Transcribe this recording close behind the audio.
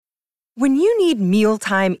When you need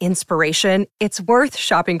mealtime inspiration, it's worth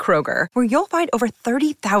shopping Kroger, where you'll find over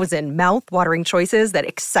 30,000 mouth-watering choices that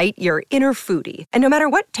excite your inner foodie. And no matter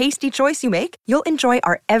what tasty choice you make, you'll enjoy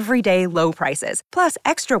our everyday low prices, plus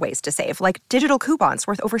extra ways to save, like digital coupons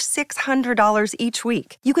worth over $600 each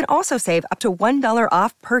week. You can also save up to $1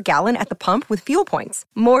 off per gallon at the pump with fuel points.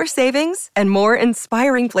 More savings and more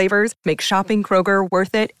inspiring flavors make shopping Kroger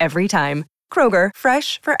worth it every time. Kroger,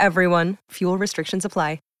 fresh for everyone. Fuel restrictions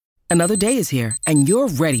apply. Another day is here, and you're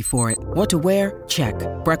ready for it. What to wear? Check.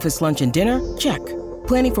 Breakfast, lunch, and dinner? Check.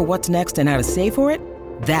 Planning for what's next and how to save for it?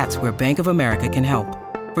 That's where Bank of America can help.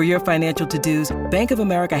 For your financial to-dos, Bank of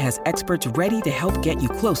America has experts ready to help get you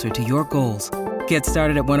closer to your goals. Get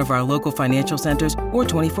started at one of our local financial centers or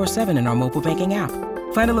 24/7 in our mobile banking app.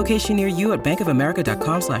 Find a location near you at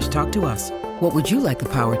bankofamerica.com/talktous. What would you like the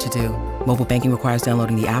power to do? Mobile banking requires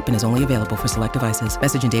downloading the app and is only available for select devices.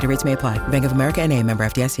 Message and data rates may apply. Bank of America N.A., member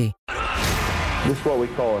FDIC. This is what we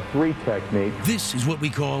call a three technique. This is what we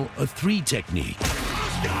call a three technique.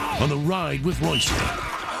 On the ride with Royce.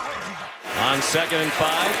 On 2nd and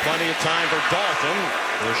 5, plenty of time for Dalton.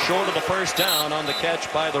 They're short of the first down on the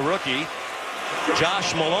catch by the rookie.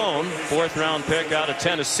 Josh Malone, 4th-round pick out of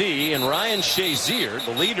Tennessee, and Ryan Shazier,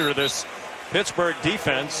 the leader of this Pittsburgh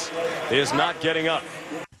defense, is not getting up.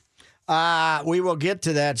 We will get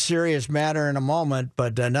to that serious matter in a moment,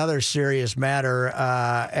 but another serious matter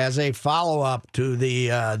as a follow-up to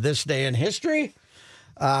the This Day in History.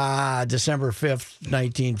 December 5th,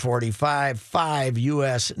 1945, 5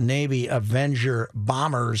 U.S. Navy Avenger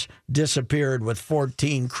bombers disappeared with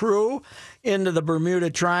 14 crew into the Bermuda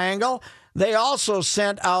Triangle. They also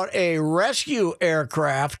sent out a rescue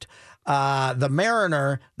aircraft, the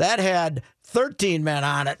Mariner, that had 13 men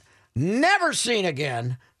on it. Never seen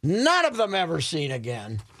again. None of them ever seen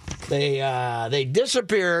again. They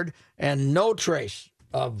disappeared, and no trace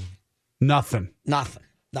of nothing.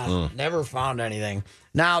 Never found anything.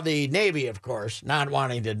 Now, the Navy, of course, not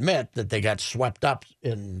wanting to admit that they got swept up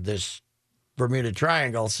in this Bermuda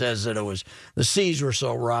Triangle, says that the seas were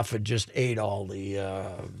so rough it just ate all the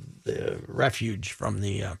refuge from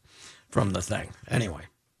the thing. Anyway,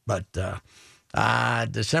 but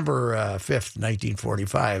December 5th,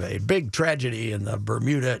 1945, a big tragedy in the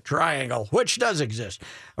Bermuda Triangle, which does exist.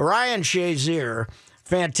 Ryan Shazier,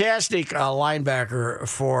 fantastic linebacker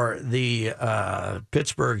for the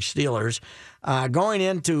Pittsburgh Steelers. Going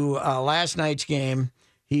into last night's game,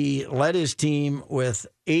 he led his team with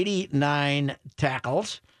 89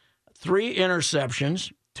 tackles, 3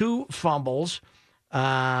 interceptions, 2 fumbles.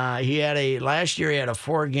 Last year he had a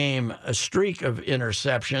 4-game streak of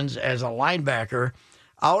interceptions as a linebacker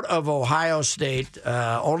out of Ohio State,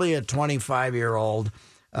 only a 25-year-old.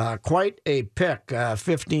 Quite a pick,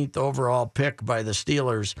 15th overall pick by the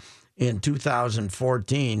Steelers in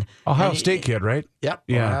 2014. Ohio State kid, right? Yep,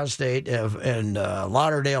 yeah. Ohio State and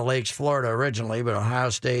Lauderdale Lakes, Florida originally, but Ohio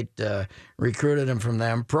State recruited him from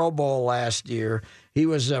them. Pro Bowl last year. He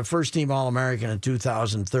was first-team All-American in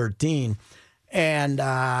 2013. And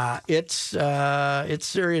it's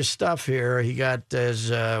serious stuff here. He got, as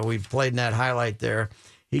we played in that highlight there,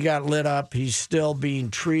 he got lit up. He's still being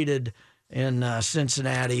treated in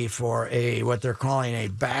Cincinnati for what they're calling a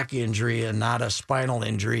back injury and not a spinal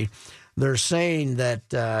injury. They're saying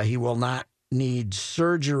that he will not need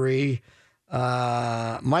surgery.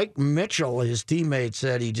 Mike Mitchell, his teammate,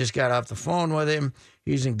 said he just got off the phone with him.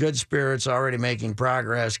 He's in good spirits, already making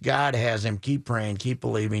progress. God has him. Keep praying, keep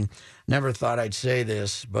believing. Never thought I'd say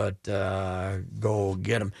this, but go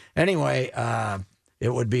get him. Anyway, it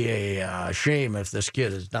would be a shame if this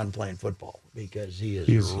kid is done playing football because he's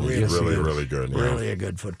really good. Really a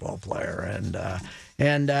good football player.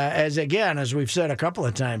 And as we've said a couple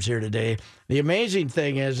of times here today, the amazing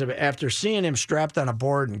thing is after seeing him strapped on a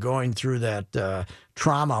board and going through that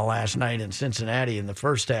trauma last night in Cincinnati in the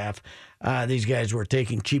first half, these guys were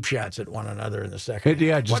taking cheap shots at one another in the second.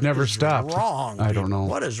 It just never stopped. What is wrong? I don't know.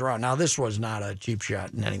 What is wrong? Now, this was not a cheap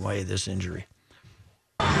shot in any way, this injury.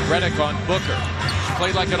 Reddick on Booker.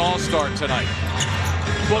 Played like an all-star tonight.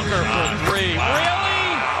 Booker for 3.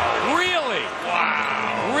 Really?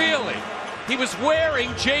 Wow. Really? He was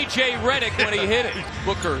wearing J.J. Reddick when he hit it.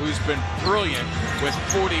 Booker, who's been brilliant with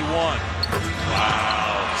 41.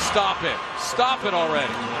 Wow. Stop it. Stop it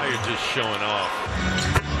already. Now you're just showing off.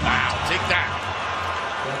 Wow, take that.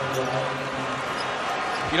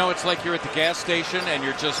 You know, it's like you're at the gas station and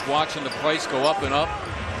you're just watching the price go up and up.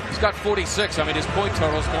 He's got 46. I mean, his point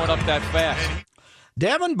total's going up that fast.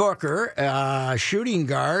 Devin Booker, shooting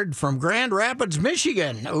guard from Grand Rapids,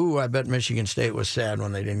 Michigan. Ooh, I bet Michigan State was sad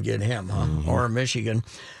when they didn't get him, huh? Mm-hmm. Or Michigan.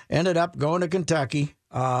 Ended up going to Kentucky.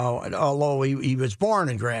 Although he was born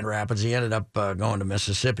in Grand Rapids, he ended up going to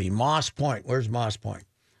Mississippi. Moss Point. Where's Moss Point?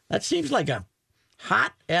 That seems like a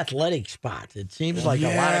hot athletic spot. It seems like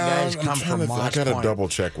a lot of guys come from Moss Point. I got to double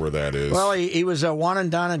check where that is. Well, he was a one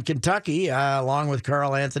and done in Kentucky, along with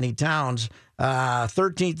Karl Anthony Towns,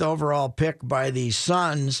 13th overall pick by the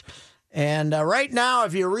Suns. And right now,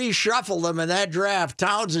 if you reshuffle them in that draft,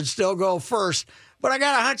 Towns would still go first. But I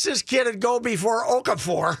got a hunch this kid would go before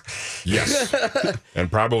Okafor. Yes.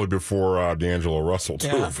 And probably before D'Angelo Russell,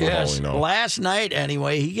 too, for all we know. Last night,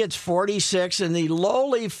 anyway, he gets 46, and the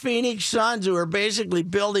lowly Phoenix Suns, who are basically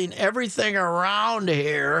building everything around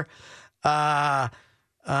here, went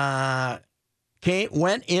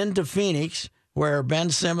into Phoenix, where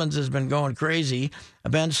Ben Simmons has been going crazy.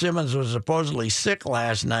 Ben Simmons was supposedly sick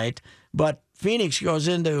last night, but Phoenix goes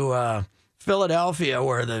into Philadelphia,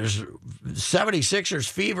 where there's 76ers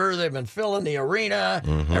fever. They've been filling the arena.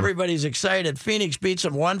 Mm-hmm. Everybody's excited. Phoenix beats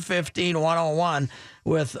them 115-101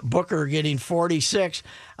 with Booker getting 46.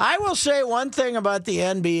 I will say one thing about the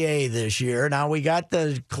NBA this year. Now, we got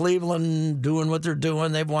the Cleveland doing what they're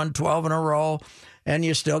doing. They've won 12 in a row, and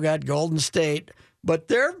you still got Golden State. But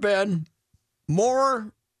there have been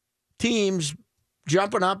more teams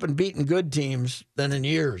jumping up and beating good teams than in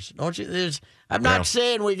years. Don't you? I'm not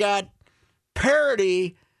saying we got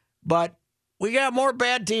parity, but we got more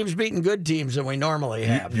bad teams beating good teams than we normally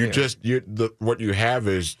have. What you have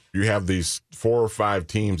is you have these 4 or 5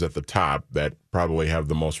 teams at the top that probably have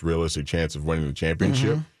the most realistic chance of winning the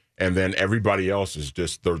championship, and then everybody else is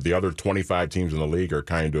just the other 25 teams in the league are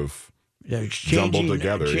kind of jumbled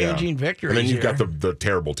together, changing victories. And then you've got the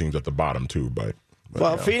terrible teams at the bottom too, but.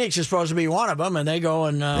 Well, Phoenix is supposed to be one of them, and they go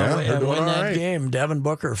and win that game. Devin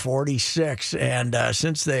Booker, 46. And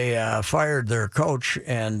since they fired their coach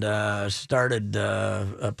and started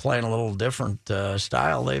playing a little different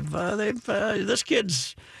style, this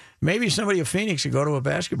kid's maybe somebody of Phoenix could go to a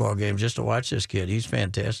basketball game just to watch this kid. He's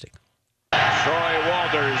fantastic. Troy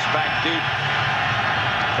Walters back deep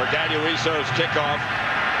for Daniel Risso's kickoff.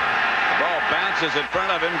 The ball bounces in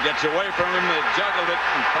front of him, gets away from him, they juggled it,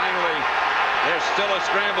 and finally there's still a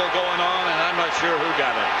scramble going on, and I'm not sure who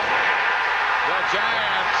got it. The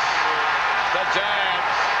Giants.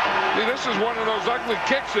 See, this is one of those ugly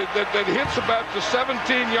kicks that hits about the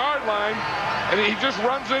 17-yard line, and he just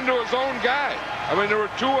runs into his own guy. I mean, there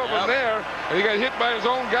were 2 of them there, and he got hit by his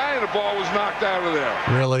own guy, and the ball was knocked out of there.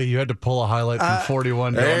 Really? You had to pull a highlight from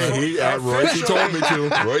 41 down. Royce told me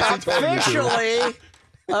to.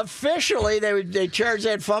 Officially, they charged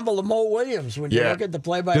that fumble to Mo Williams when you look at the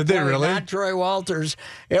play-by-play. Did they really? Not Troy Walters.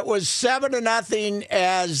 It was 7-0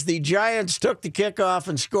 as the Giants took the kickoff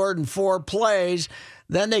and scored in 4 plays.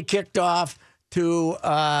 Then they kicked off to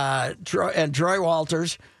Troy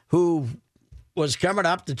Walters, who was coming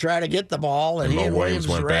up to try to get the ball, and he and Williams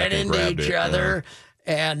ran into each other,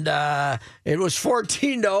 and it was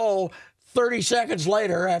 14-0. 30 seconds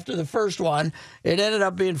later, after the first one, it ended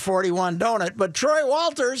up being 41, don't it? But Troy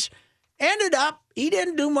Walters ended up, he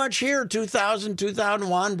didn't do much here, 2000,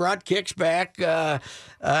 2001, brought kicks back, caught,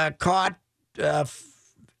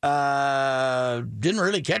 didn't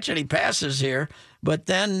really catch any passes here. But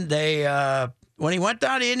then when he went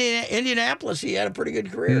down to Indianapolis, he had a pretty good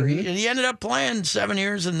career. Mm-hmm. He ended up playing 8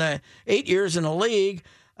 years in the league,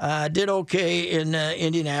 did okay in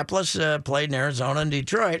Indianapolis, played in Arizona and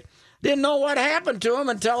Detroit. Didn't know what happened to him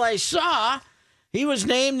until I saw he was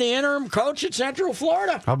named the interim coach at Central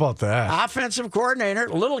Florida. How about that? Offensive coordinator,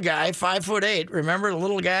 little guy, 5'8". Remember the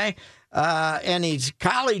little guy? And he's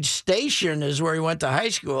College Station is where he went to high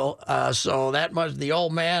school. So that must the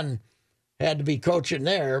old man had to be coaching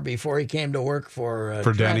there before he came to work for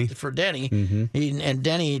Trent, Denny. For Denny,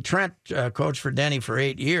 Mm-hmm. Trent coached for Denny for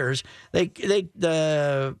 8 years.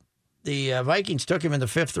 The Vikings took him in the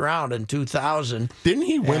 5th round in 2000. Didn't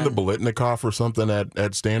he win the Biletnikoff or something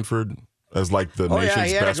at Stanford as like the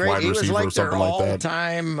nation's best wide receiver or something like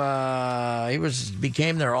that? He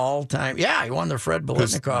became their all-time. Yeah, he won the Fred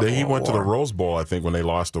Biletnikoff. He went to the Rose Bowl, I think, when they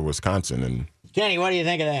lost to Wisconsin. And Kenny, what do you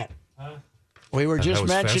think of that? We were just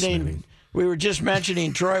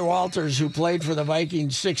mentioning Troy Walters, who played for the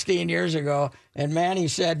Vikings 16 years ago, and Manny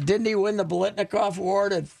said, didn't he win the Biletnikoff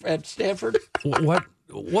Award at Stanford?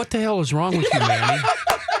 What the hell is wrong with you, Manny?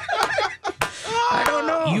 I don't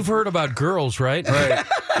know. You've heard about girls, right? Right.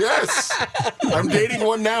 Yes. I'm dating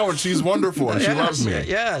one now, and she's wonderful, and she loves me.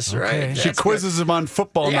 Yes, right. She quizzes him on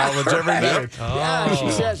football knowledge every day. Yeah,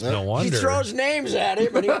 she says, no wonder. She throws names at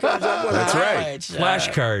him, and he comes up with highlights.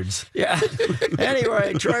 Flashcards. Yeah.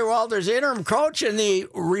 Anyway, Troy Walters, interim coach, and the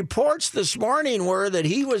reports this morning were that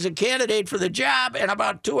he was a candidate for the job, and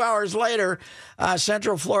about 2 hours later,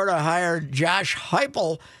 Central Florida hired Josh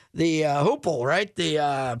Heupel, the Hoople, right?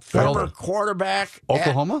 The former quarterback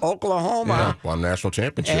Oklahoma? at Oklahoma. Yeah, won national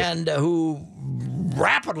championship. And who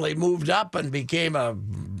rapidly moved up and became a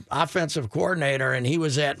offensive coordinator, and he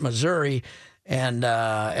was at Missouri and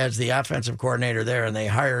as the offensive coordinator there, and they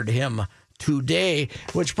hired him today,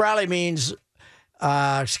 which probably means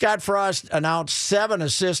Scott Frost announced 7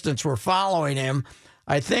 assistants were following him.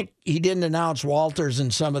 I think he didn't announce Walters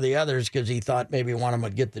and some of the others because he thought maybe one of them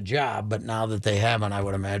would get the job. But now that they haven't, I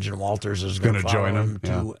would imagine Walters is going to join him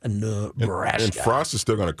to Nebraska. And Frost is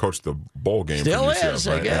still going to coach the bowl game. Still for UCF is,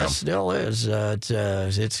 right I guess. now. Still is.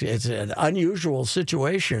 It's an unusual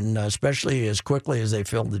situation, especially as quickly as they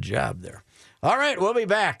filled the job there. All right, we'll be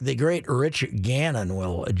back. The great Rich Gannon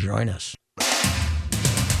will join us.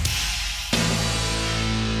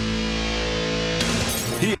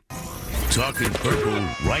 Talking Purple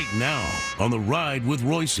right now on The Ride with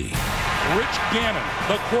Royce. Rich Gannon,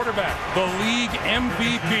 the quarterback, the league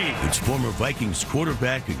MVP. It's former Vikings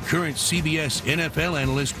quarterback and current CBS NFL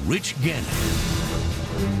analyst Rich Gannon.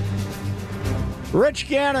 Rich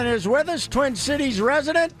Gannon is with us, Twin Cities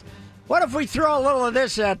resident. What if we throw a little of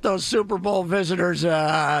this at those Super Bowl visitors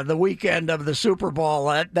the weekend of the Super Bowl?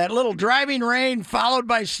 That little driving rain followed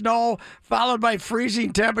by snow, followed by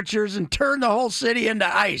freezing temperatures, and turn the whole city into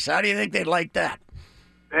ice. How do you think they'd like that?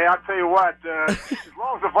 Hey, I'll tell you what, as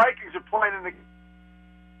long as the Vikings are playing in the...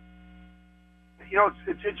 You know,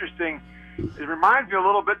 it's interesting. It reminds me a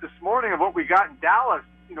little bit this morning of what we got in Dallas,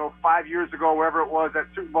 5 years ago, wherever it was. That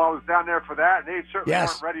Super Bowl was down there for that, and they certainly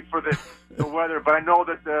weren't ready for the weather. But I know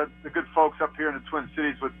that the good folks up here in the Twin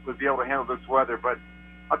Cities would be able to handle this weather. But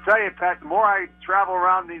I'll tell you, Pat, the more I travel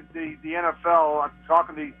around the NFL, I'm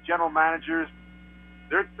talking to these general managers,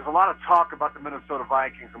 there's a lot of talk about the Minnesota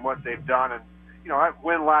Vikings and what they've done. And, that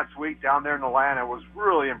win last week down there in Atlanta was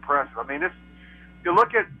really impressive. I mean, you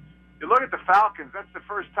look at the Falcons, that's the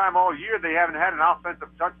first time all year they haven't had an offensive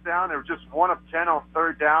touchdown. They were just 1 of 10 on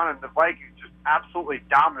third down, and the Vikings just absolutely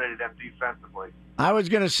dominated them defensively. I was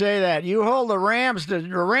going to say that. You hold the Rams. The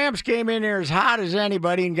Rams came in there as hot as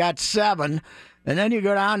anybody and got 7. And then you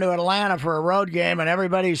go down to Atlanta for a road game, and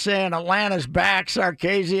everybody's saying Atlanta's back.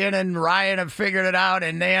 Sarkisian and Ryan have figured it out,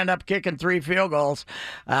 and they end up kicking 3 field goals.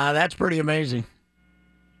 That's pretty amazing.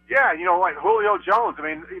 Yeah, like Julio Jones. I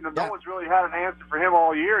mean, no one's really had an answer for him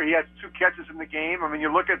all year. He had 2 catches in the game. I mean,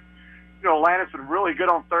 you look at, Atlanta's been really good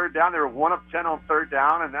on third down. They were 1 of 10 on third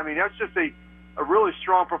down. And, I mean, that's just a really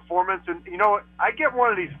strong performance. And, I get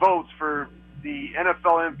one of these votes for the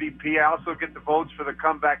NFL MVP. I also get the votes for the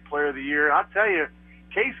comeback player of the year. And I'll tell you,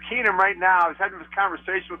 Case Keenum right now, I was having this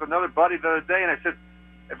conversation with another buddy the other day, and I said,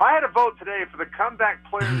 if I had a vote today for the comeback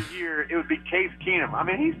player of the year, it would be Case Keenum. I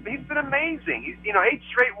mean, he's been amazing. He's 8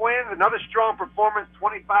 straight wins, another strong performance,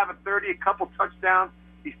 25 of 30, a couple touchdowns.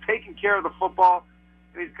 He's taking care of the football,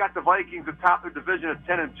 and he's got the Vikings atop their division at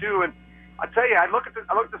 10-2. And I tell you, I look at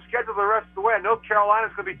the schedule the rest of the way. I know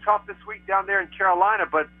Carolina's going to be tough this week down there in Carolina,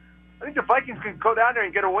 but I think the Vikings can go down there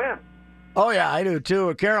and get a win. Oh yeah, I do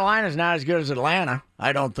too. Carolina's not as good as Atlanta,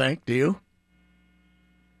 I don't think. Do you?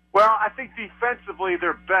 Well, I think defensively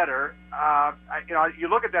they're better. You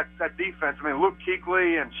look at that defense. I mean, Luke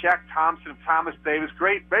Kuechly and Shaq Thompson, Thomas Davis,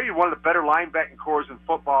 great, maybe one of the better linebacking cores in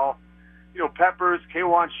football. Peppers,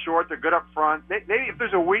 K'Wan Short, they're good up front. Maybe if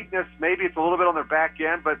there's a weakness, maybe it's a little bit on their back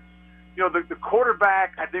end. But the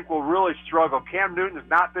quarterback, I think, will really struggle. Cam Newton has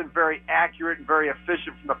not been very accurate and very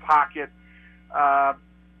efficient from the pocket.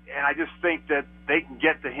 And I just think that they can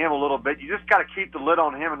get to him a little bit. You just got to keep the lid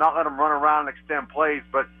on him and not let him run around and extend plays.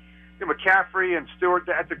 But McCaffrey and Stewart,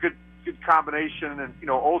 that's a good combination. And,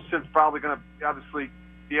 Olsen's probably going to obviously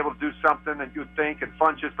be able to do something, and you would think, and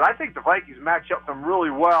Funchess. But I think the Vikings match up with them really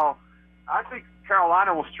well. I think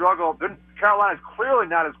Carolina will struggle. Carolina's clearly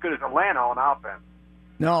not as good as Atlanta on offense.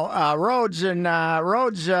 No, Rhodes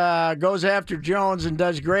goes after Jones and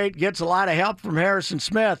does great, gets a lot of help from Harrison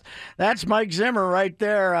Smith. That's Mike Zimmer right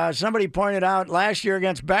there. Somebody pointed out last year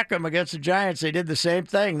against Beckham, against the Giants, they did the same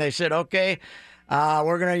thing. They said, okay,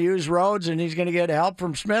 we're going to use Rhodes, and he's going to get help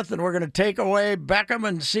from Smith, and we're going to take away Beckham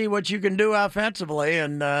and see what you can do offensively,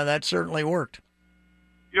 and that certainly worked.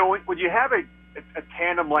 When you have a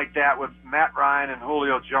tandem like that with Matt Ryan and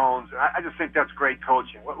Julio Jones, I just think that's great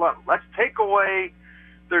coaching. Let's take away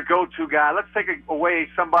their go-to guy. Let's take away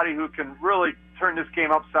somebody who can really turn this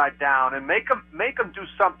game upside down and make them do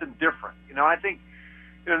something different. I think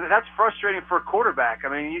that's frustrating for a quarterback. I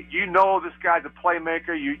mean, you know this guy's a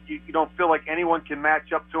playmaker. You don't feel like anyone can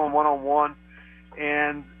match up to him one-on-one.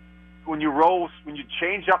 And when you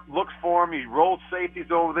change up looks for him, you roll safeties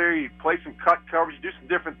over there, you play some cut coverage, you do some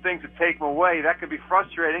different things to take him away. That can be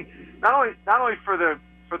frustrating, not only for the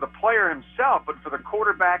player himself, but for the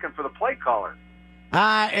quarterback and for the play caller.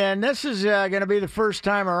 And this is going to be the first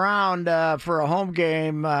time around for a home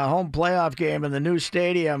playoff game in the new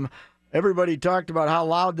stadium. Everybody talked about how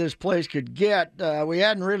loud this place could get. We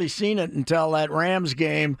hadn't really seen it until that Rams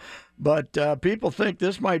game, but people think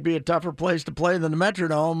this might be a tougher place to play than the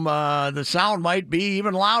Metrodome. The sound might be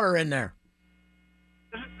even louder in there.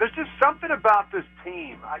 There's just something about this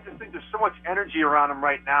team. I just think there's so much energy around them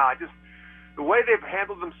right now. The way they've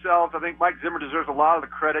handled themselves, I think Mike Zimmer deserves a lot of the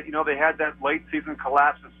credit. They had that late season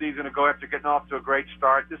collapse a season ago after getting off to a great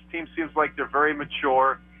start. This team seems like they're very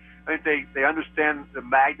mature. I think they understand the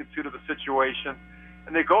magnitude of the situation,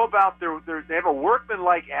 and they go about they have a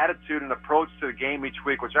workmanlike attitude and approach to the game each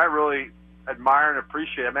week, which I really admire and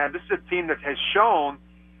appreciate. Man, this is a team that has shown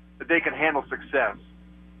that they can handle success.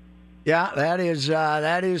 Yeah, that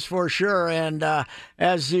is for sure. And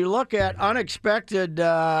as you look at unexpected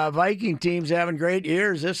Viking teams having great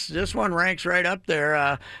years, this one ranks right up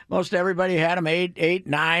there. Most everybody had them 8,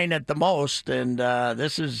 9 at the most, and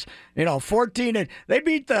this is 14. And they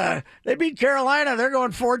beat Carolina. They're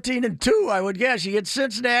going 14-2. I would guess. You get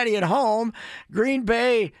Cincinnati at home, Green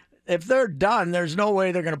Bay. If they're done, there's no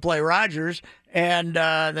way they're going to play Rodgers, and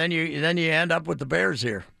then you end up with the Bears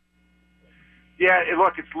here. Yeah,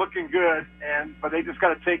 look, it's looking good, but they just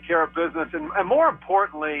got to take care of business, and more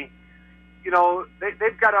importantly,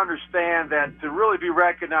 they've got to understand that to really be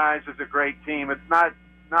recognized as a great team, it's not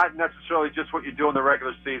necessarily just what you do in the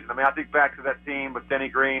regular season. I mean, I think back to that team with Denny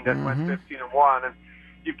Green that went 15-1, and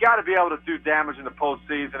you've got to be able to do damage in the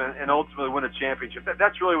postseason and ultimately win a championship.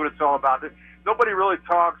 That's really what it's all about. Nobody really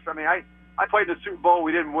talks. I mean, I played in the Super Bowl.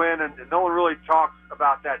 We didn't win, and no one really talks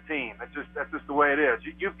about that team. That's just the way it is.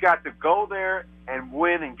 You've got to go there and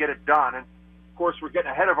win and get it done. And, of course, we're getting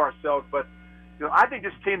ahead of ourselves. But, I think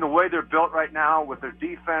this team, the way they're built right now with their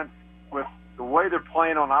defense, with the way they're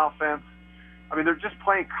playing on offense, I mean, they're just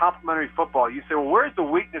playing complementary football. You say, well, where's the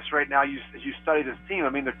weakness right now as you study this team? I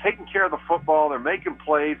mean, they're taking care of the football. They're making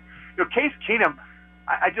plays. Case Keenum,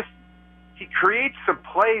 he creates some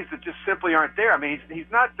plays that just simply aren't there. I mean, he's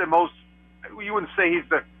not the most – you wouldn't say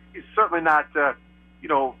he's certainly not,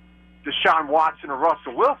 Deshaun Watson or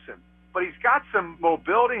Russell Wilson, but he's got some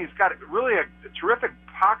mobility. He's got really a terrific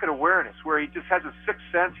pocket awareness where he just has a sixth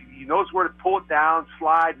sense. He knows where to pull it down,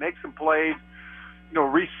 slide, make some plays,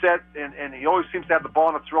 reset, and he always seems to have the ball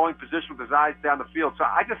in a throwing position with his eyes down the field. So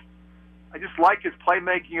I just like his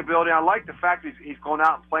playmaking ability. I like the fact that he's going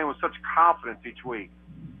out and playing with such confidence each week.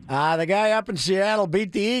 The guy up in Seattle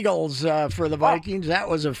beat the Eagles for the Vikings. That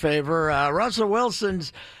was a favor. Russell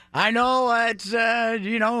Wilson's, I know it's,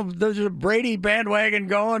 there's a Brady bandwagon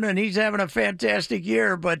going, and he's having a fantastic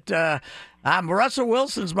year, but Russell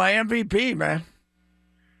Wilson's my MVP, man.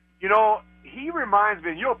 He reminds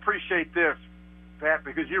me, and you'll appreciate this, Pat,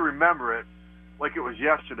 because you remember it like it was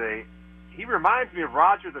yesterday. He reminds me of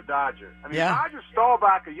Roger the Dodger. I mean, yeah. Roger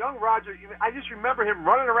Staubach, a young Roger, I just remember him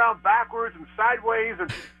running around backwards and sideways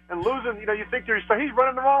and losing. You think he's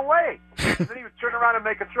running the wrong way. And then he would turn around and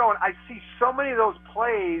make a throw. And I see so many of those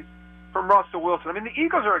plays from Russell Wilson. I mean, the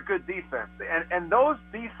Eagles are a good defense. And those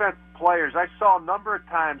defense players, I saw a number of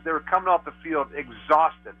times they were coming off the field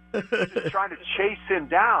exhausted, just trying to chase him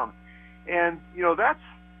down. And,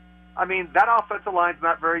 that offensive line's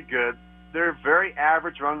not very good. They're very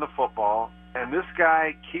average running the football, and this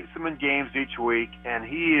guy keeps them in games each week, and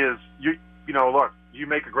he is, look, you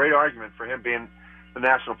make a great argument for him being the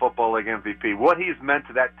National Football League MVP. What he's meant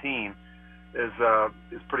to that team is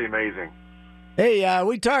pretty amazing. Hey,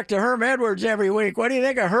 we talk to Herm Edwards every week. What do you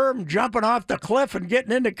think of Herm jumping off the cliff and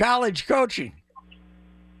getting into college coaching?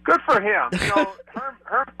 Good for him.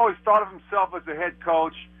 Herm always thought of himself as a head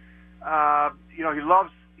coach.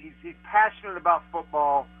 He's passionate about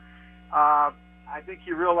football. I think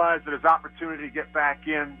he realized that his opportunity to get back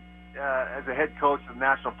in as a head coach of the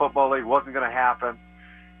National Football League wasn't going to happen,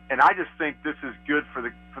 and I just think this is good for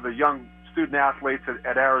the young student athletes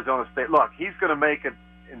at Arizona State. Look, he's going to make it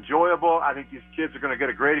enjoyable. I think these kids are going to get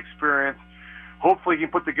a great experience. Hopefully, he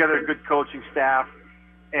can put together a good coaching staff.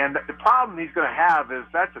 And the problem he's going to have is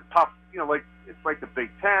that's a tough, it's like the Big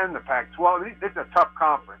Ten, the Pac-12. It's a tough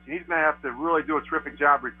conference. He's going to have to really do a terrific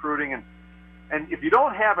job recruiting. And if you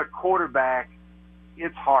don't have a quarterback,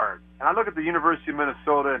 it's hard. And I look at the University of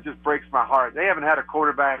Minnesota, and it just breaks my heart. They haven't had a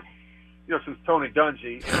quarterback, since Tony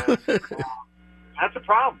Dungy. And that's a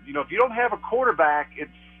problem. If you don't have a quarterback,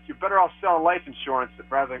 you're better off selling life insurance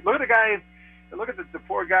rather than look at the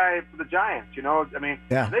poor guy for the Giants.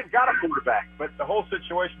 They've got a quarterback, but the whole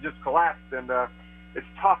situation just collapsed, and it's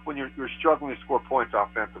tough when you're struggling to score points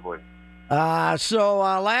offensively. So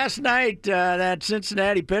last night, that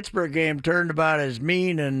Cincinnati-Pittsburgh game turned about as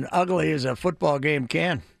mean and ugly as a football game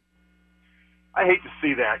can. I hate to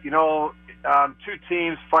see that. Two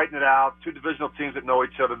teams fighting it out, two divisional teams that know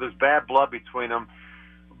each other. There's bad blood between them,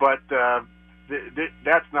 but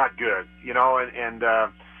that's not good. And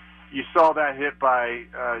you saw that hit by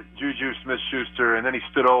Juju Smith-Schuster, and then he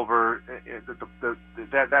stood over.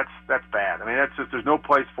 That's bad. I mean, there's no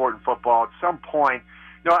place for it in football. At some point,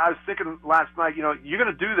 I was thinking last night, you're going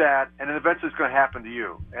to do that, and then eventually it's going to happen to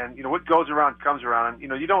you. And, what goes around comes around.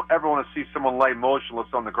 And, you don't ever want to see someone lay motionless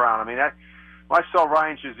on the ground. I mean, when I saw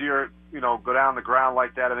Ryan Shazier, go down the ground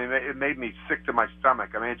like that, I mean, it made me sick to my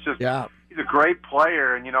stomach. I mean, it's just, he's a great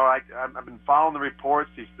player. And, I've been following the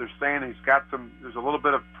reports. They're saying there's a little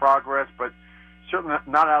bit of progress, but certainly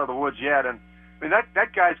not out of the woods yet. And, I mean,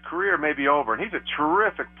 that guy's career may be over, and he's a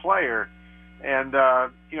terrific player. And,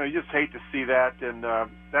 you just hate to see that. And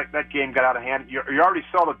that game got out of hand. You already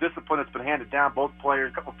saw the discipline that's been handed down. A couple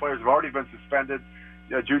of players have already been suspended.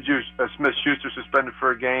 Juju Smith-Schuster suspended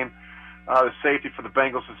for a game. The safety for the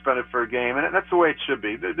Bengals suspended for a game. And that's the way it should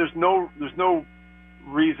be. There's no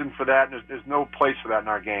reason for that, and there's no place for that in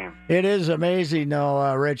our game. It is amazing,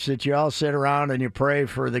 though, Rich, that you all sit around and you pray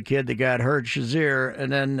for the kid that got hurt, Shazier,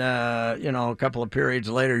 and then, a couple of periods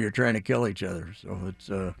later you're trying to kill each other. So it's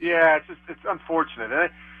it's unfortunate. And,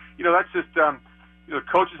 that's just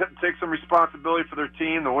coaches have to take some responsibility for their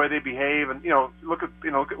team, the way they behave, and look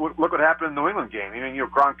what happened in the New England game.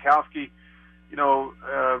 Gronkowski,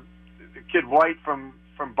 the kid White from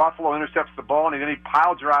Buffalo intercepts the ball, and then he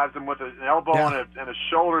pile drives him with an elbow and a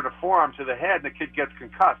shoulder to forearm to the head, and the kid gets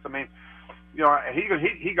concussed. I mean,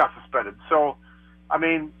 he got suspended. So, I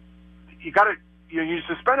mean, you got to you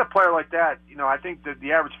suspend a player like that. I think that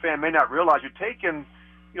the average fan may not realize you're taking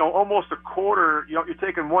almost a quarter. You're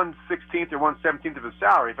taking 1/16 or 1/17 of his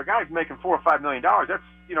salary. If a guy's making $4 or $5 million, that's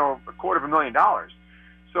 $250,000.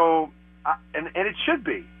 So, and it should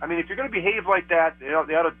be. I mean, if you're going to behave like that, you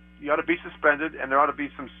ought to be suspended, and there ought to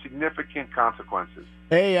be some significant consequences.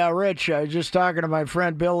 Hey, Rich, I was just talking to my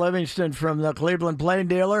friend Bill Livingston from the Cleveland Plain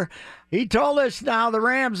Dealer. He told us now the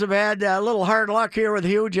Rams have had a little hard luck here with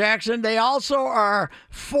Hugh Jackson. They also are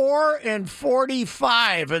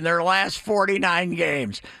 4-45 in their last 49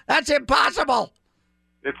 games. That's impossible.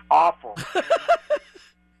 It's awful. You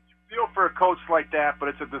feel for a coach like that, but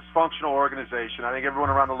it's a dysfunctional organization. I think everyone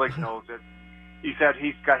around the league knows it. He's had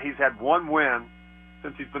one win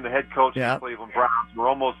since he's been the head coach of the Cleveland Browns. We're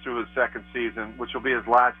almost through his second season, which will be his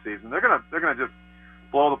last season. They're gonna just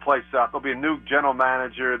blow the place up. There'll be a new general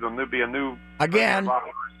manager. There'll be a new again.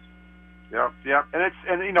 Yep. And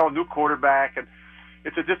a new quarterback, and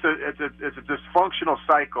it's a dysfunctional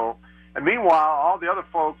cycle. And meanwhile, all the other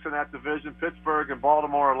folks in that division, Pittsburgh and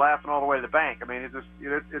Baltimore, are laughing all the way to the bank. I mean, it's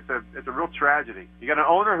a real tragedy. You got an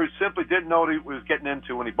owner who simply didn't know what he was getting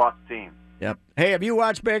into when he bought the team. Yep. Hey, have you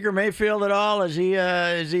watched Baker Mayfield at all? Is he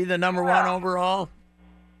the number one overall?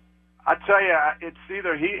 I tell you, it's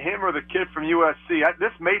either him or the kid from USC.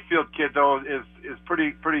 This Mayfield kid, though, is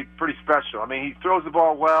pretty special. I mean, he throws the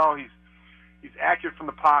ball well. He's accurate from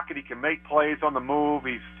the pocket. He can make plays on the move.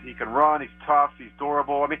 He can run. He's tough. He's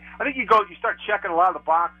durable. I mean, I think you start checking a lot of the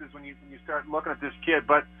boxes when you start looking at this kid.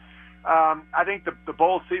 But I think the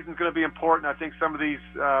bowl season is going to be important. I think some of these.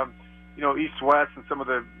 East-West and some of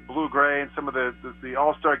the blue-gray and some of the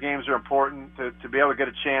All-Star games are important to be able to get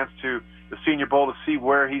a chance to the Senior Bowl to see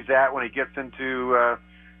where he's at when he gets into,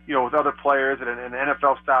 with other players and an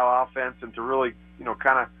NFL-style offense, and to really,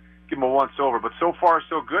 kind of give him a once-over. But so far,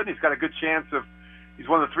 so good. He's got a good chance he's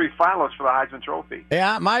one of the 3 finalists for the Heisman Trophy.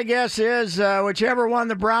 Yeah, my guess is whichever one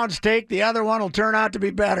the Browns take, the other one will turn out to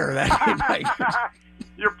be better.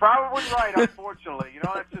 You're probably right, unfortunately.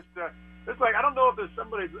 It's just... It's like, I don't know if there's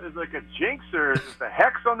somebody is like a jinx or is a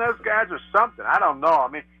hex on those guys or something. I don't know. I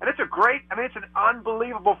mean, and it's an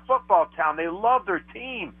unbelievable football town. They love their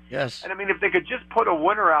team. Yes. And I mean, if they could just put a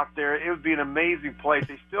winner out there, it would be an amazing place.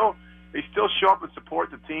 They still show up and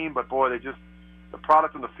support the team, but boy, the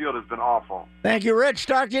product on the field has been awful. Thank you, Rich.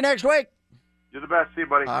 Talk to you next week. You're the best. See you,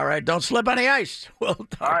 buddy. All right. Don't slip on the ice. We'll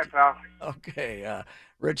talk. All right, pal. Okay.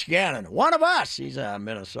 Rich Gannon, one of us. He's a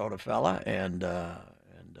Minnesota fella, and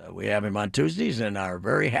we have him on Tuesdays and are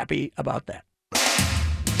very happy about that.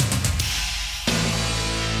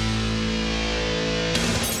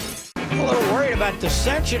 I'm a little worried about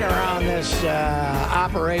dissension around this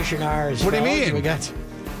Operation Ours. What do you mean?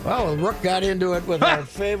 Well, Rook got into it with our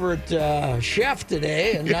favorite chef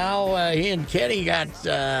today, and now he and Kenny got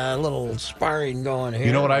a little sparring going here.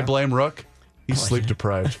 You know what I blame Rook? He's sleep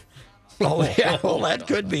deprived. Oh, yeah. Well, that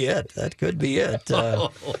could be it. That could be it.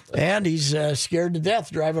 And he's scared to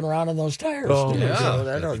death driving around in those tires. Oh, yeah.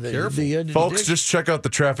 So Folks, just check out the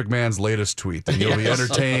Traffic Man's latest tweet, and you'll be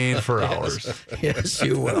entertained for hours. Yes,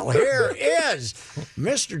 you will. Here is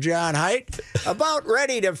Mr. John Haidt about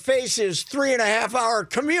ready to face his 3.5-hour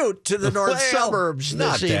commute to the north suburbs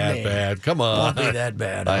Not this evening. that bad. Come on. Won't be that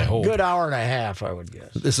bad. I hope. Good hour and a half, I would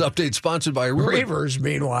guess. This update sponsored by Aruba. Reavers,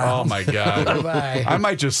 meanwhile. Oh, my God. Bye-bye. I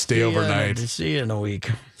might just stay overnight. See you in a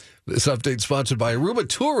week. This update sponsored by Aruba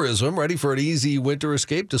Tourism. Ready for an easy winter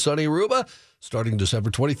escape to sunny Aruba? Starting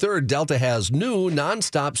December 23rd, Delta has new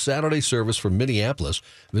nonstop Saturday service from Minneapolis.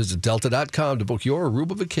 Visit delta.com to book your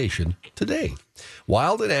Aruba vacation today.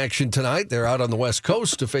 Wild in action tonight. They're out on the West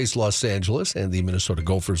Coast to face Los Angeles, and the Minnesota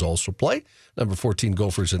Gophers also play. Number 14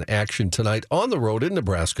 Gophers in action tonight on the road in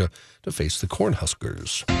Nebraska to face the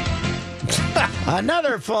Cornhuskers.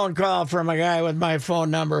 Another phone call from a guy with my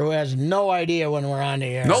phone number who has no idea when we're on the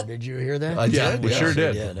air. Nope. Did you hear that? I did. We sure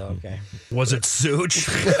did. You did. Okay. Was it Such?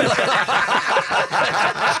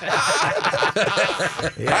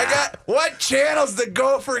 I got what channel's the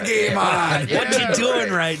Gopher game on? What you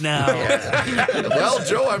doing right now? Well,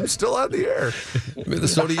 Joe, I'm still on the air.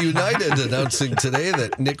 Minnesota United announcing today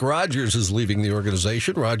that Nick Rogers is leaving the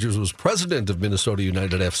organization. Rogers was president of Minnesota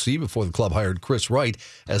United FC before the club hired Chris Wright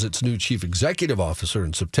as its new chief executive officer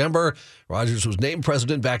in September. Rogers was named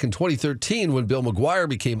president back in 2013 when Bill McGuire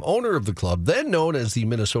became owner of the club, then known as the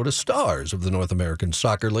Minnesota Stars of the North American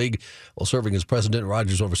Soccer League. While serving as president,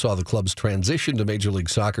 Rogers oversaw the club's transition to Major League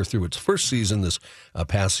Soccer through its first season, this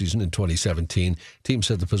past season in 2017. Team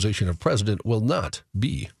said the position of president will not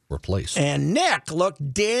be replaced. And Nick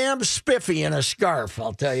looked damn spiffy in a scarf,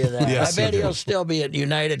 I'll tell you that. Yes, I bet he did. he'll still be at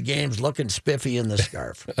United games looking spiffy in the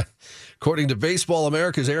scarf. According to Baseball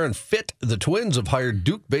America's Aaron Fitt, the Twins have hired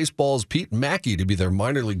Duke Baseball's Pete Mackey to be their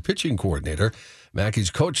minor league pitching coordinator.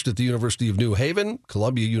 Mackey's coached at the University of New Haven,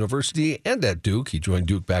 Columbia University, and at Duke. He joined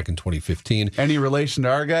Duke back in 2015. Any relation to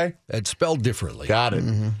our guy? It's spelled differently. Got it.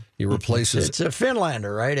 Mm-hmm. He replaces... It's a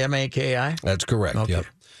Finlander, right? M-A-K-I? That's correct, Okay. Yep.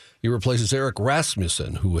 He replaces Eric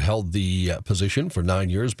Rasmussen, who held the position for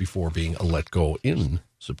 9 years before being let go in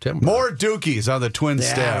September. More Dookies on the Twins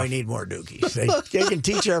Yeah, staff. we need more Dookies. They can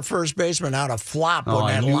teach our first baseman how to flop Oh,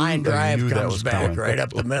 when I that knew- line I drive knew that comes was back coming. right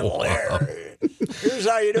up the middle there. Here's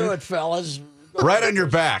how you do it, fellas. Right on your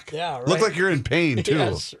back. Yeah, right. Look like you're in pain, too.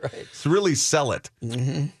 Yes, right. To really sell it.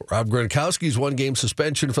 Rob Gronkowski's one-game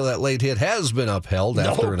suspension for that late hit has been upheld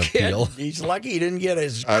after an appeal. He's lucky he didn't get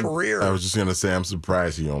his career. I was just going to say, I'm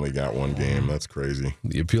surprised he only got one game. That's crazy.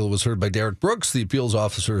 The appeal was heard by Derek Brooks, the appeals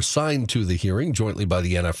officer assigned to the hearing jointly by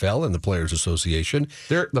the NFL and the Players Association.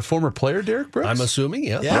 The former player, Derek Brooks? I'm assuming,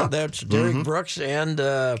 yeah. Yeah, that's Derek Brooks and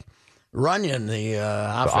Runyon, the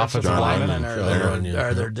offensive John lineman, Runyon.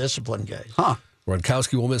 are their discipline guys. Huh.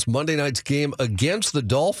 Gronkowski will miss Monday night's game against the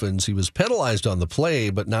Dolphins. He was penalized on the play,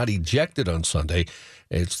 but not ejected on Sunday.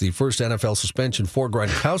 It's the first NFL suspension for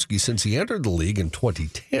Gronkowski since he entered the league in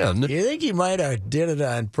 2010. You think he might have did it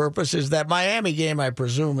on purpose? Is that Miami game, I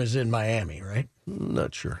presume, is in Miami, right?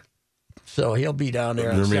 Not sure. So he'll be down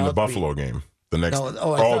there. You in mean the South Buffalo Beach. game? The next. No,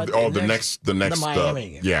 I thought the next. the Miami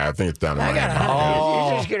game. Yeah, I think it's down in I Miami. got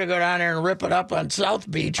You're just going to go down there and rip it up on South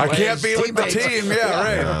Beach. I while can't his be with the teammates- team.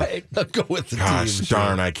 Yeah, right. Go with the Gosh team.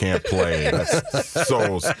 darn, I can't play. That's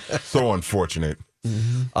so unfortunate.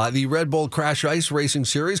 The Red Bull Crash Ice Racing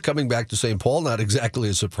Series coming back to St. Paul. Not exactly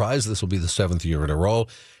a surprise. This will be the 7th year in a row.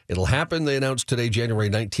 It'll happen, they announced today, January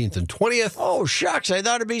 19th and 20th. Oh, shucks. I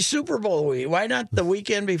thought it'd be Super Bowl week. Why not the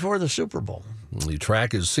weekend before the Super Bowl? The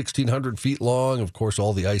track is 1,600 feet long. Of course,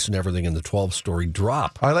 all the ice and everything in the 12-story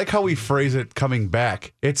drop. I like how we phrase it coming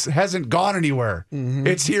back. It hasn't gone anywhere.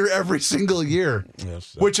 It's here every single year,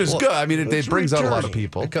 which is good. I mean, it brings out a lot of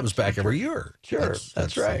people. It comes back every year. Sure,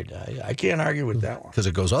 that's right. I can't argue with that one. Because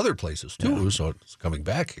it goes other places, too, so it's coming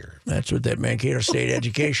back here. That's what that Mankato State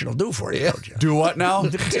education will do for you, Yeah. Joe. Do what now?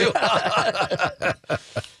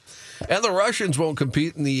 And the Russians won't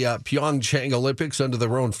compete in the Pyeongchang Olympics under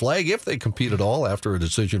their own flag if they compete at all after a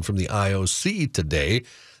decision from the IOC today.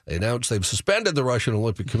 They announced they've suspended the Russian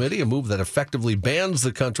Olympic Committee, a move that effectively bans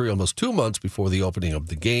the country almost 2 months before the opening of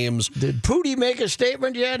the Games. Did Pooty make a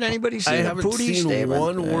statement yet? Anybody seen I a haven't Pooty seen statement?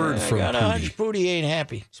 one word from I got a Pooty. hunch Pooty ain't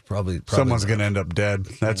happy. It's probably Someone's not. going to end up dead.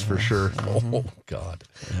 That's for sure. Oh, God.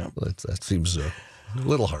 That seems a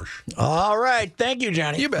little harsh. All right. Thank you,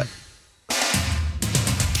 Johnny. You bet.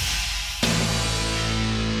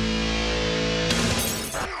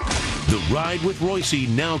 The Ride with Royce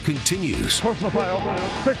now continues. Personal foul,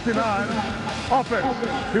 69,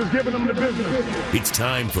 offense. He was giving them the business. It's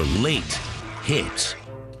time for Late Hits.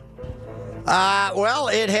 Well,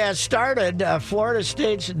 it has started. Florida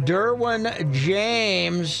State's Derwin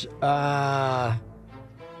James,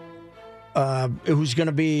 who's going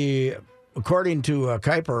to be, according to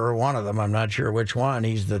Kuiper, or one of them, I'm not sure which one,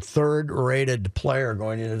 he's the third-rated player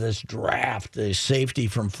going into this draft, a safety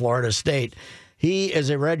from Florida State. He is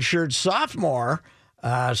a redshirt sophomore,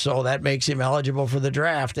 so that makes him eligible for the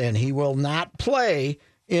draft, and he will not play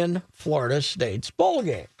in Florida State's bowl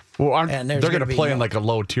game. Well, they're going to play in like a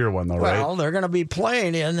low-tier one, though, right? Well, they're going to be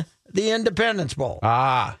playing in the Independence Bowl.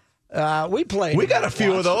 We played. We got a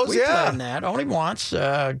few of those, we played in that only once.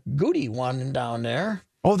 Goody won down there.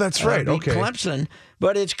 Oh, that's right. Beat Okay. Clemson,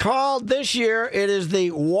 but it's called this year. It is the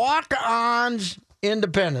Walk-Ons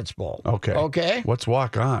Independence Bowl. Okay. Okay. What's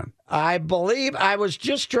walk on? I believe I was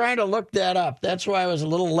just trying to look that up. That's why I was a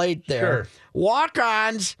little late there. Sure.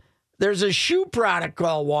 Walk-Ons. There's a shoe product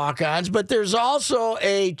called Walk-Ons, but there's also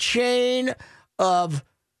a chain of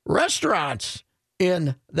restaurants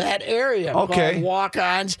in that area called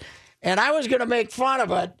Walk-Ons. And I was going to make fun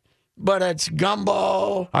of it, but it's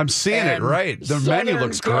gumbo. I'm seeing it, right. The menu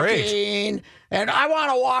looks great. Cooking, and I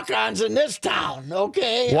want a Walk-Ons in this town,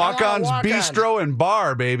 okay? Walk-Ons Bistro and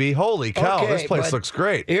Bar, baby. Holy cow, Okay, this place but looks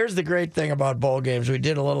great. Here's the great thing about bowl games. We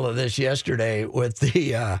did a little of this yesterday with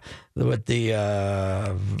the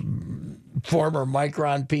former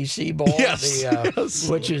Micron PC Bowl, Yes,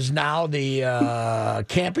 which is now the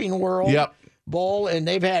Camping World Bowl, and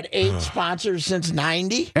they've had 8 sponsors since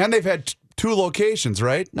 '90. And they've had 2 locations,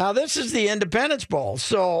 right? Now, this is the Independence Bowl.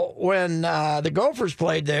 So when the Gophers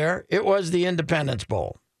played there, it was the Independence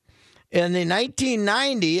Bowl. In the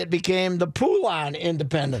 1990, it became the Poulon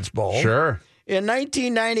Independence Bowl. Sure. In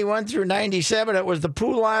 1991 through 97, it was the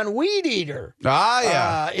Poulon Weed Eater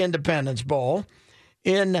Independence Bowl.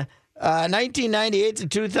 In 1998 to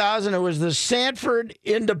 2000, it was the Sanford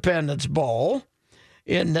Independence Bowl.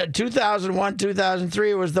 In 2001,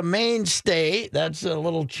 2003, it was the Mainstay. That's a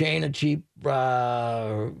little chain of cheap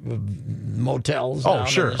motels. Oh, down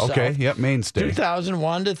sure. in the Okay. South. Yep. Mainstay.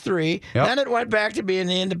 2001 to 3. Yep. Then it went back to being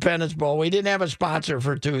the Independence Bowl. We didn't have a sponsor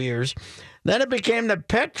for 2 years. Then it became the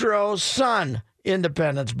Petro Sun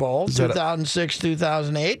Independence Bowl, 2006,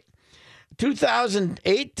 2008.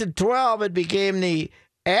 2008 to 12, it became the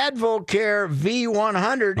Advocare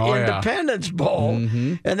V100 Independence Bowl.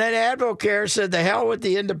 Mm-hmm. And then Advocare said, the hell with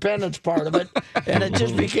the independence part of it. And it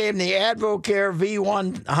just became the Advocare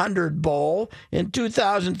V100 Bowl in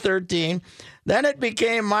 2013. Then it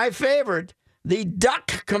became my favorite, the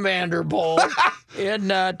Duck Commander Bowl in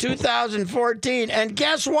 2014. And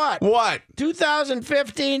guess what? What?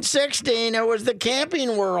 2015-16, it was the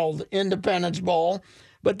Camping World Independence Bowl.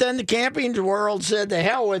 But then the Camping World said, the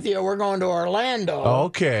hell with you, we're going to Orlando.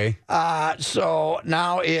 Okay. So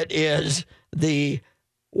now it is the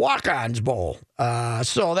Walk-Ons Bowl.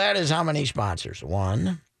 So that is how many sponsors?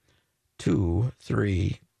 1, 2,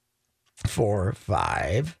 3, 4,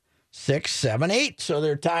 5, 6, 7, 8. So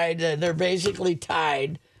they're tied. They're basically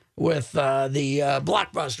tied with the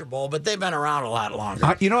Blockbuster Bowl, but they've been around a lot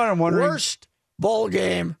longer. You know what I'm wondering? Worst bowl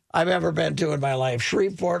game I've ever been to in my life,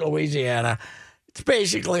 Shreveport, Louisiana. It's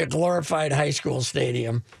basically a glorified high school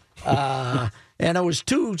stadium. And it was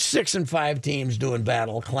 2 6-5 teams doing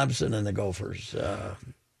battle, Clemson and the Gophers.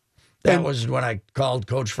 That was when I called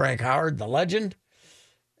Coach Frank Howard, the legend,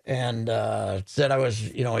 and said I was,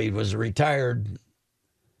 he was a retired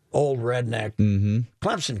old redneck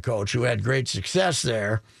Clemson coach who had great success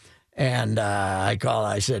there. And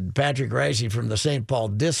I said, Patrick Ricey from the St. Paul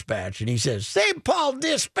Dispatch. And he says, St. Paul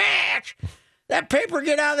Dispatch? That paper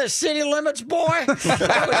get out of the city limits, boy?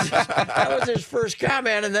 That was his first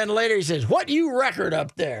comment. And then later he says, what you record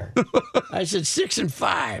up there? I said,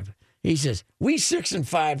 6-5. He says, we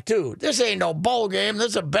 6-5 too. This ain't no bowl game.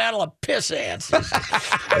 This is a battle of piss ants.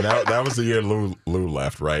 And that was the year Lou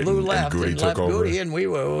left, right? Lou left and Goody took over. Goody, and we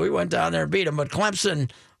went down there and beat him. But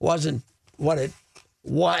Clemson wasn't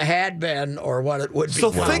what had been or what it would be.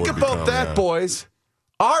 So think about that, boys.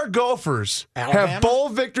 Our Gophers have bowl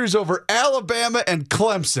victories over Alabama and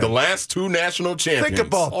Clemson. The last 2 national champions. Think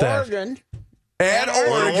about that. Oregon. And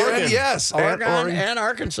Oregon, yes. Oregon and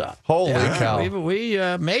Arkansas. Holy cow. We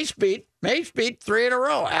Mace beat 3 in a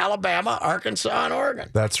row. Alabama, Arkansas, and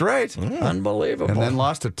Oregon. That's right. Unbelievable. And then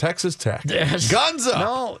lost to Texas Tech. Yes. Gunza.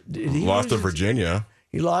 No. He lost to Virginia.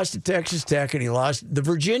 He lost to Texas Tech, and he lost. The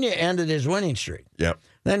Virginia ended his winning streak. Yep.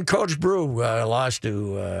 Then Coach Brew lost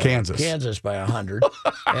to Kansas by 100,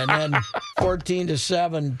 and then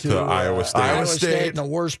 14-7 to Iowa State. Iowa State in the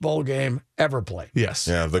worst bowl game ever played. Yes.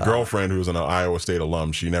 Yeah, the girlfriend who's an Iowa State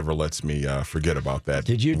alum, she never lets me forget about that.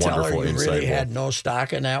 Did you tell her wonderful you really insight. had no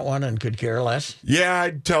stock in that one and could care less? Yeah,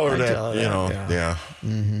 I'd tell her that. Yeah.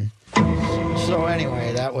 Mm-hmm. So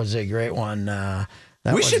anyway, that was a great one.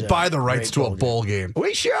 We should buy the rights to a bowl game.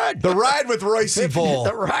 We should. The Ride with Royce Bowl.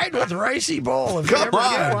 The Ride with Royce Bowl. If Come we ever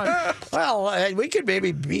get on. one. Well, we could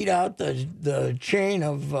maybe beat out the chain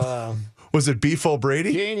of. Was it Beef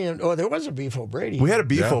O'Brady? There was a Beef O'Brady. We had a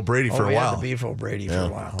Beef O'Brady for a while. We had a Beef O'Brady for a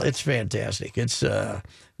while. It's fantastic. It's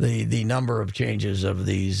the number of changes of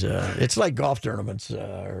these. It's like golf tournaments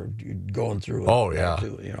are going through. Oh yeah.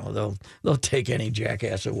 Too. They'll take any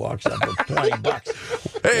jackass who walks up with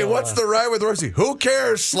 $20. Hey, what's the Ride with Royce? Who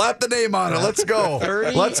cares? Slap the name on it. Let's go.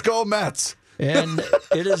 30. Let's go Mets. And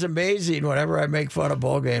it is amazing whenever I make fun of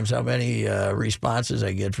bowl games how many responses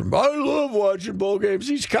I get from, I love watching bowl games.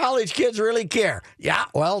 These college kids really care. Yeah,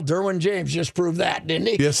 well, Derwin James just proved that, didn't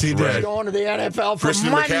he? Yes, he did. He's going to the NFL for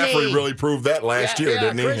Christian money. McCaffrey really proved that last year,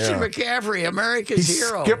 didn't he? Christian McCaffrey, America's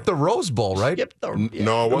hero. Skipped the Rose Bowl, right?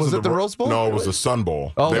 No, it wasn't it the Rose Bowl? No, it was the Sun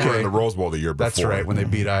Bowl. Okay. They were in the Rose Bowl the year before. That's right, when they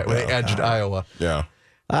beat Iowa. They edged Iowa. Yeah.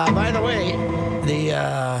 By the way,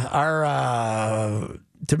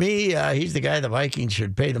 to me, he's the guy the Vikings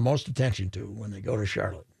should pay the most attention to when they go to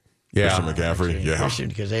Charlotte. Yeah, Christian McCaffrey. Yeah, Christian,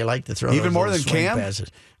 because they like to throw even those more little than swing Cam.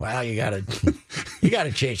 passes. Well, you got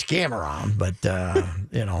to chase Cam around, but I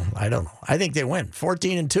don't know. I think they win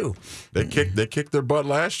 14-2. They kicked their butt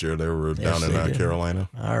last year. They were down in Carolina.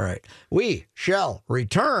 All right, we shall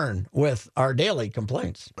return with our daily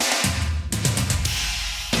complaints.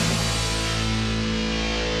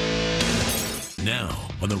 Now,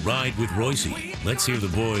 on the Ride with Royce, let's hear the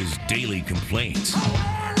boys' daily complaints.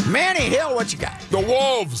 Manny Hill, what you got? The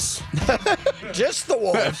Wolves. Just the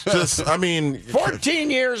Wolves. 14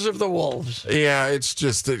 years of the Wolves. Yeah, it's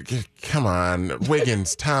just, come on.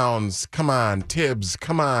 Wiggins, Towns, come on. Tibbs,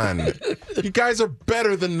 come on. You guys are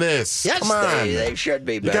better than this. Yes, come on. They should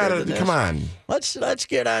be better than this. Come on. Let's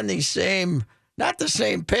get on the same, not the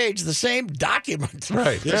same page, the same document.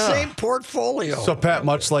 Right. The same portfolio. So, Pat,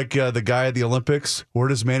 much like the guy at the Olympics, where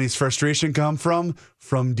does Manny's frustration come from?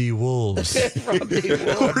 From the Wolves. From the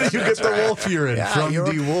Wolves. Where do you get the wolf urine? Yeah, From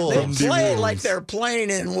the Wolves. They play like they're playing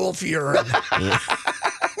in wolf urine.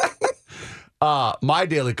 My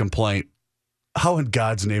daily complaint, how in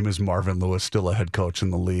God's name is Marvin Lewis still a head coach in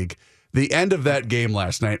the league? The end of that game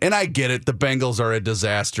last night, and I get it, the Bengals are a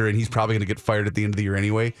disaster, and he's probably going to get fired at the end of the year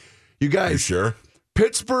anyway. You guys, you sure?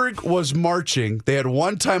 Pittsburgh was marching. They had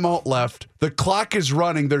one timeout left. The clock is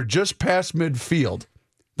running. They're just past midfield.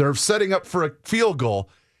 They're setting up for a field goal,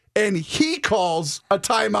 and he calls a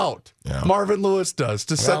timeout. Yeah. Marvin Lewis does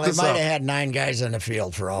to set this up. They might have had 9 guys on the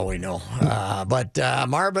field for all we know. But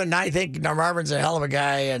Marvin, I think Marvin's a hell of a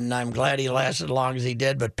guy, and I'm glad he lasted as long as he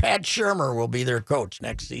did. But Pat Shurmur will be their coach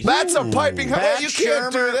next season. That's a piping hot. You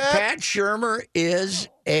can't do that. Pat Shurmur is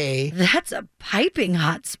a... That's a piping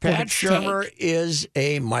hot sports Pat Shurmur is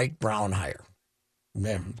a Mike Brown hire.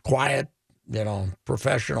 Quiet,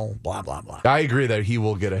 professional, blah, blah, blah. I agree that he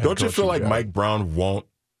will get a head Don't you feel like job. Mike Brown won't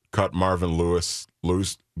cut Marvin Lewis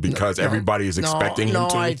loose because everybody is expecting him to?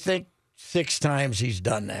 No, I think 6 times he's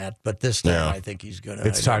done that, but this time I think he's going to.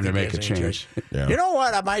 It's time to make a change. Yeah. You know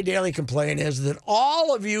what? My daily complaint is that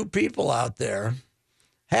all of you people out there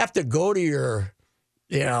have to go to your,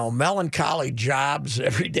 melancholy jobs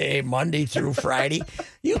every day, Monday through Friday.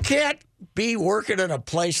 You can't be working in a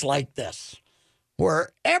place like this, where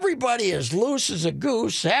everybody is loose as a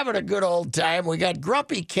goose, having a good old time. We got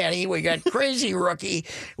Grumpy Kenny. We got Crazy Rookie.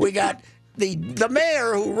 We got the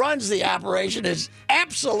mayor who runs the operation has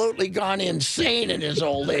absolutely gone insane in his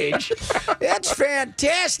old age. It's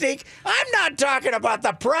fantastic. I'm not talking about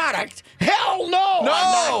the product. Hell no. I'm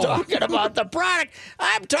not talking about the product.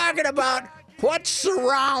 I'm talking about what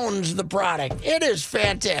surrounds the product. It is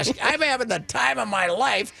fantastic. I'm having the time of my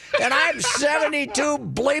life, and I'm 72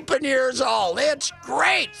 bleeping years old. It's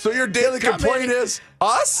great. So your daily complaint is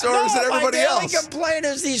us, or is it everybody else? My daily complaint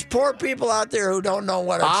is these poor people out there who don't know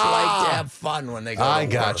what it's like to have fun when they go to work. I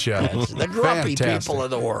gotcha. That's the grumpy people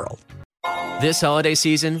of the world. This holiday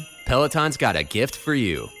season, Peloton's got a gift for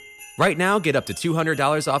you. Right now, get up to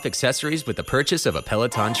 $200 off accessories with the purchase of a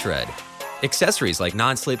Peloton Tread. Accessories like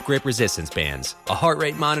non-slip grip resistance bands, a heart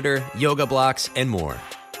rate monitor, yoga blocks, and more.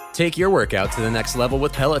 Take your workout to the next level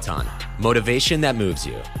with Peloton. Motivation that moves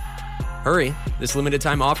you. Hurry, this limited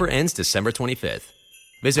time offer ends December 25th.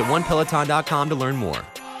 Visit onepeloton.com to learn more.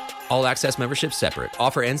 All access membership separate.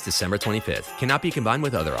 Offer ends December 25th. Cannot be combined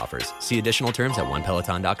with other offers. See additional terms at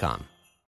onepeloton.com.